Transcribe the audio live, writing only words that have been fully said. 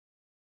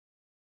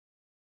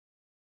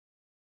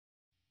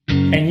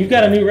And you've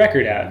got a new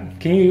record out.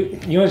 Can you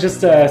want to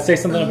just say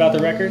something about the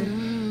record?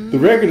 The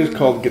record is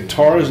called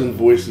Guitars and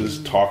Voices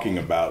Talking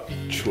About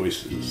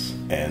Choices,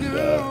 and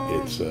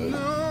it's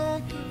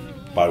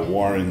by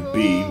Warren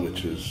B.,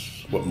 which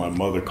is what my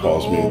mother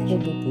calls me,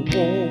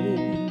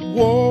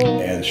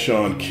 and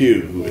Sean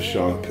Q., who is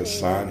Sean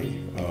Kasani,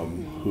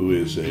 who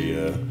is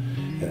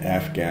an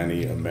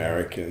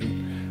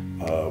Afghani-American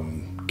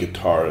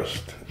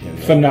guitarist.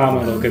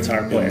 Phenomenal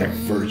guitar player. In the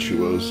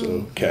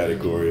virtuoso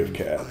category of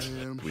cats.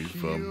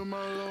 We've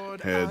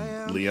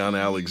had Leon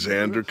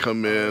Alexander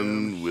come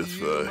in with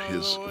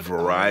his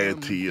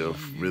variety of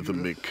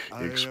rhythmic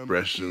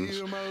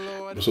expressions.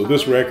 So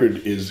this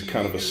record is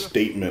kind of a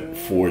statement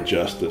for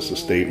justice, a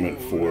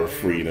statement for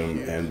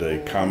freedom, and a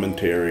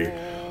commentary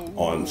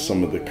on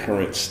some of the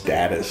current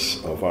status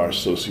of our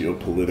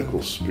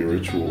socio-political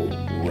spiritual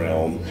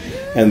realm.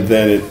 And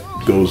then it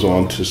goes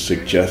on to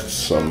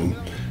suggest some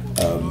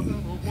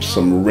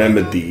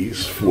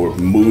remedies for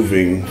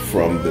moving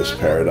from this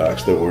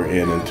paradox that we're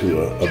in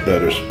into a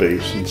better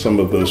space. And some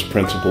of those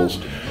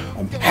principles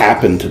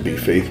happen to be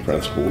faith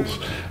principles.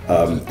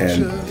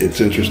 And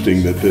it's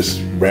interesting that this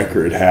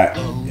record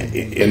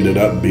ended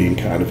up being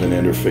kind of an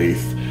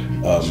interfaith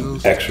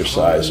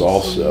exercise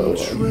also.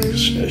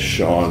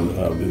 Sean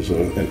is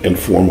an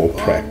informal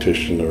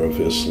practitioner of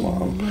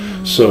Islam.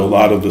 So a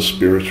lot of the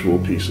spiritual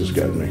pieces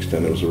got mixed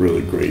in. It was a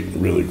really great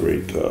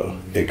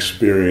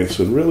experience,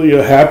 and really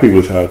happy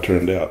with how it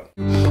turned out.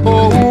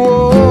 Oh,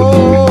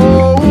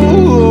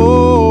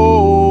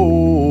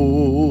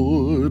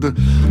 Lord,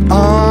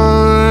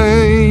 I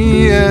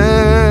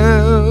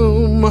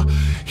am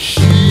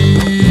here.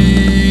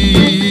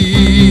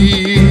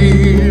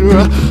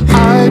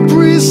 I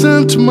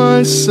present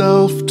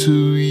myself to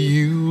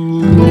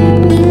you, Lord.